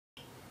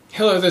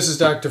Hello, this is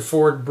Dr.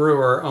 Ford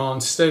Brewer on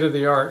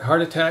state-of-the-art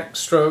heart attack,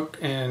 stroke,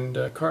 and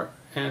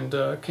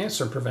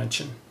cancer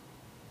prevention.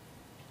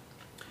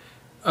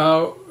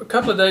 A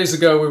couple of days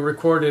ago, we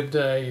recorded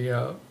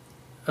a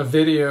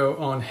video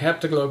on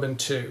haptoglobin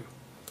 2.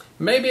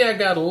 Maybe I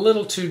got a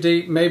little too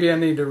deep. Maybe I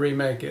need to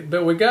remake it.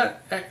 But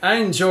I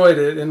enjoyed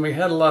it, and we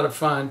had a lot of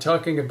fun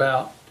talking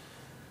about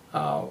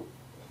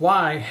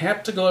why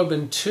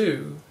haptoglobin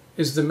 2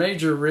 is the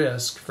major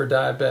risk for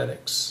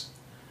diabetics.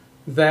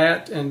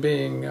 That and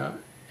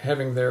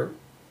having their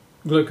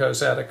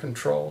glucose out of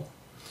control.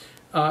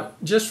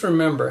 Just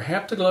remember,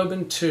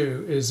 haptoglobin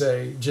 2 is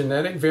a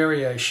genetic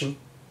variation.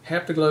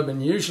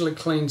 Haptoglobin usually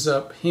cleans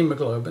up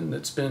hemoglobin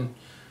that's been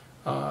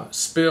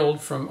spilled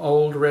from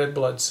old red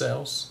blood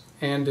cells,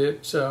 and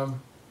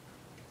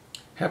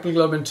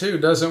haptoglobin 2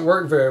 doesn't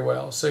work very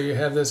well. So you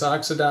have this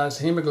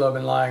oxidized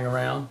hemoglobin lying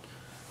around,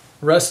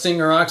 rusting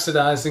or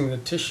oxidizing the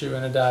tissue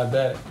in a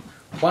diabetic.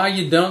 Why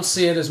you don't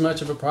see it as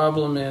much of a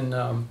problem in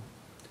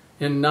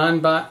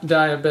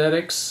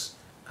non-diabetics,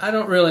 I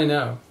don't really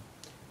know.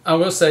 I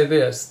will say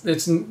this,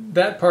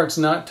 that part's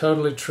not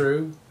totally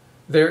true.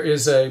 There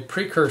is a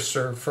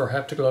precursor for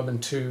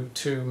haptoglobin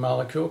 2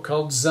 molecule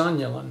called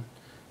zonulin.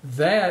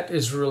 That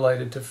is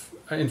related to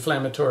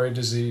inflammatory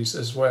disease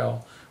as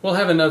well. We'll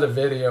have another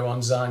video on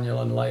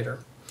zonulin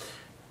later.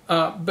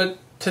 But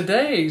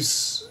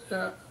today's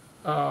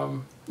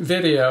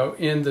video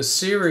in the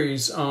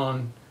series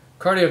on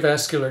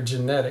cardiovascular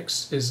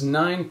genetics is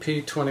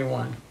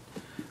 9p21.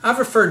 I've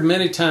referred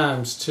many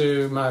times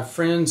to my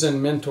friends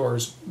and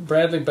mentors,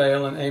 Bradley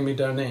Bale and Amy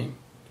Doneen.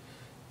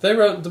 They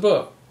wrote the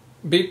book,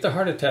 Beat the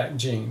Heart Attack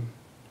Gene.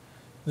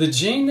 The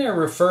gene they're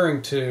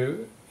referring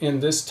to in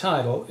this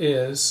title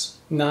is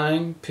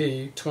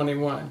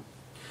 9p21.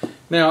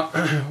 Now,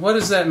 what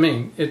does that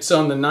mean? It's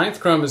on the 9th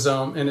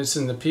chromosome and it's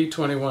in the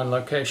p21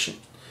 location.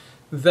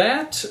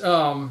 That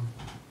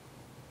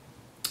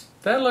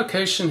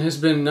location has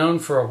been known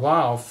for a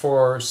while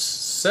for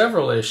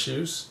several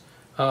issues.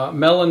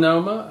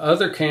 Melanoma,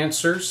 other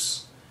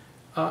cancers,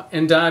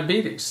 and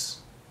diabetes.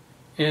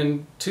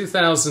 In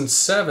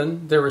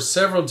 2007, there were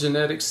several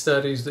genetic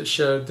studies that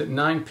showed that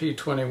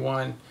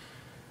 9p21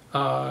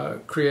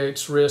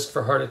 creates risk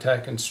for heart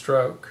attack and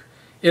stroke.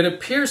 It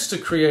appears to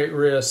create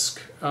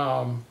risk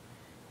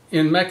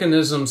in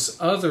mechanisms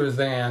other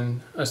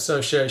than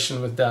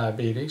association with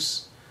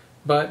diabetes,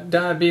 but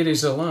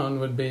diabetes alone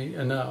would be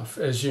enough.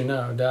 As you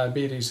know,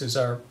 diabetes is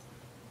our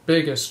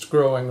biggest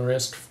growing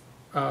risk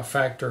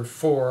factor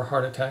for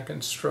heart attack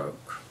and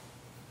stroke.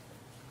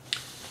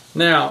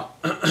 Now,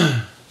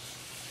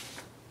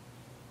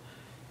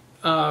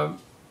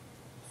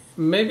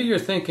 maybe you're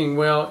thinking,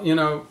 well, you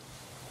know,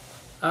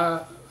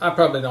 I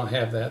probably don't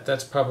have that.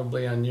 That's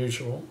probably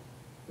unusual.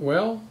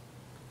 Well,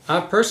 I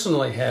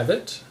personally have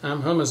it.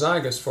 I'm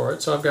homozygous for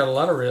it, so I've got a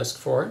lot of risk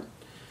for it.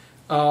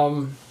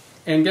 And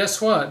guess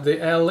what? The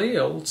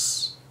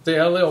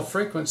allele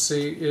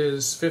frequency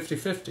is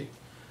 50-50.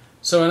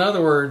 So in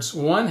other words,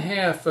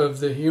 1/2 of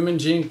the human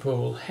gene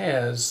pool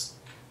has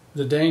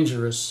the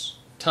dangerous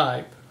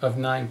type of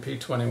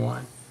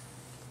 9p21.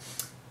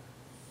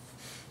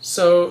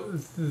 So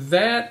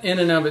that in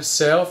and of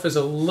itself is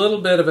a little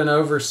bit of an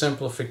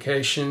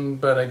oversimplification,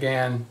 but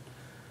again,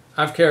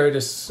 I've carried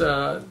us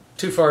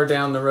too far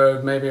down the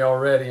road maybe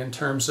already in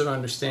terms of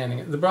understanding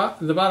it. The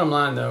bottom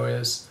line though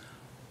is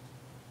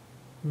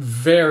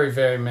very,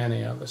 very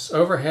many of us,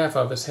 over half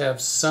of us,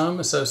 have some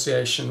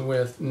association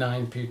with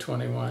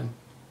 9p21,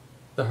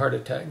 the heart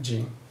attack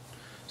gene.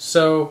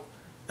 So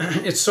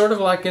it's sort of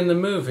like in the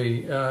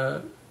movie, I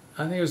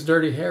think it was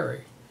Dirty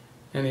Harry,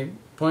 and he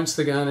points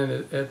the gun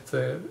at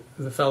the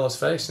fellow's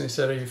face and he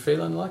said, "Are you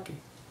feeling lucky?"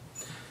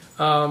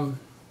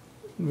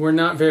 We're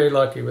not very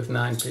lucky with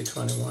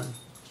 9p21.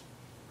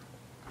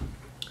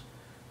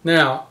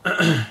 Now,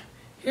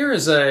 here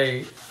is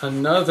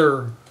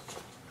another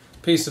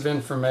piece of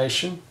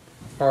information,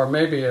 or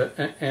maybe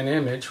an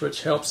image,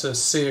 which helps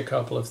us see a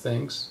couple of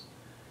things.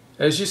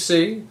 As you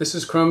see, this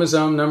is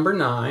chromosome number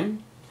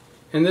 9,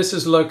 and this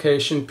is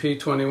location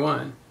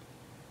p21.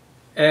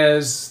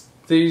 As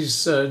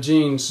these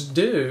genes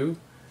do,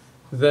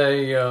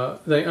 they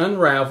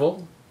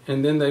unravel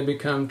and then they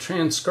become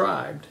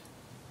transcribed.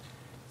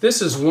 This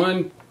is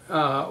one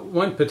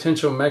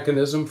potential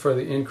mechanism for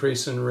the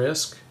increase in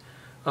risk.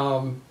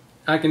 I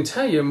can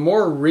tell you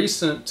more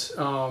recent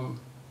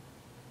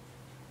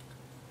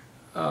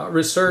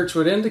research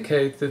would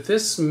indicate that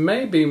this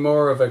may be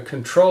more of a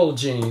control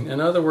gene.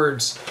 In other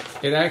words,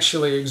 it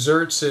actually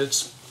exerts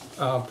its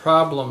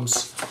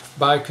problems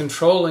by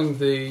controlling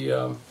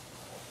the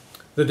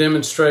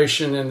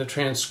demonstration and the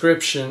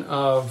transcription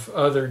of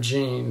other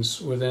genes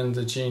within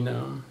the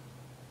genome.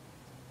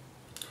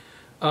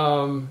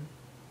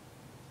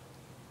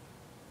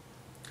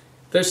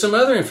 There's some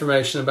other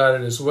information about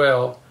it as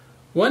well.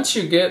 Once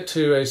you get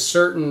to a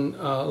certain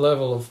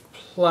level of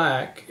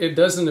plaque, it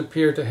doesn't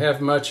appear to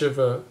create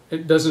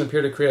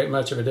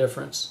much of a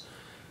difference.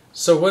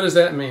 So what does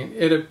that mean?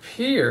 It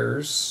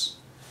appears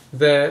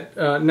that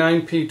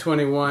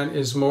 9p21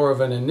 is more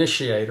of an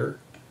initiator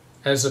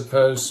as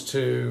opposed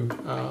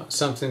to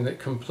something that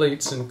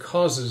completes and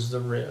causes the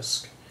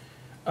risk.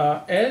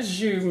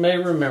 As you may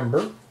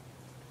remember,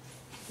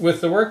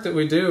 with the work that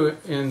we do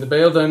in the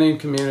Bale-Dunning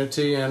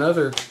community and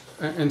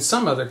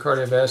some other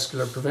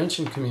cardiovascular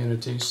prevention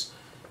communities,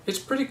 it's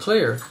pretty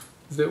clear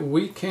that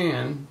we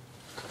can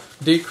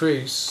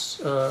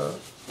decrease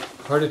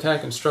heart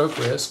attack and stroke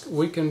risk.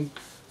 We can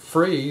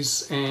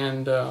freeze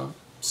and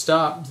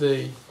stop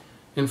the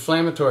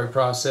inflammatory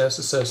process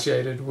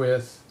associated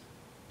with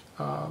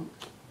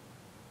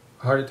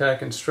heart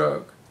attack and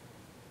stroke.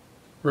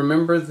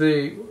 Remember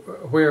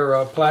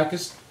where plaque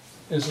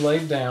is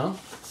laid down,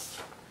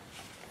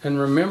 and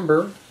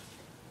remember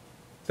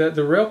that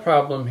the real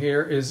problem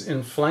here is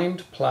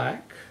inflamed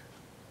plaque.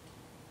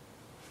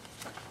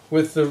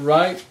 With the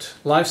right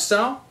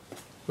lifestyle,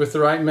 with the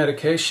right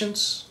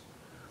medications,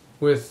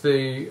 with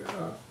the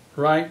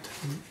right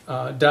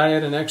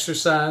diet and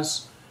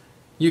exercise,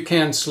 you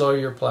can slow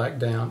your plaque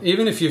down,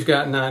 even if you've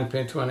got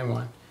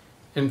 9p21.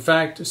 In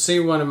fact, see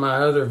one of my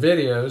other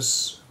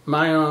videos,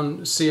 my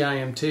own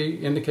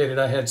CIMT indicated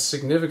I had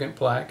significant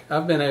plaque.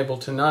 I've been able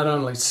to not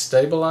only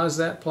stabilize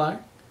that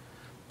plaque,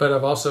 but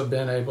I've also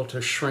been able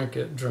to shrink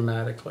it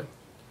dramatically.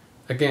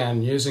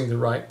 Again, using the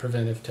right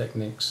preventive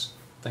techniques.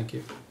 Thank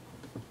you.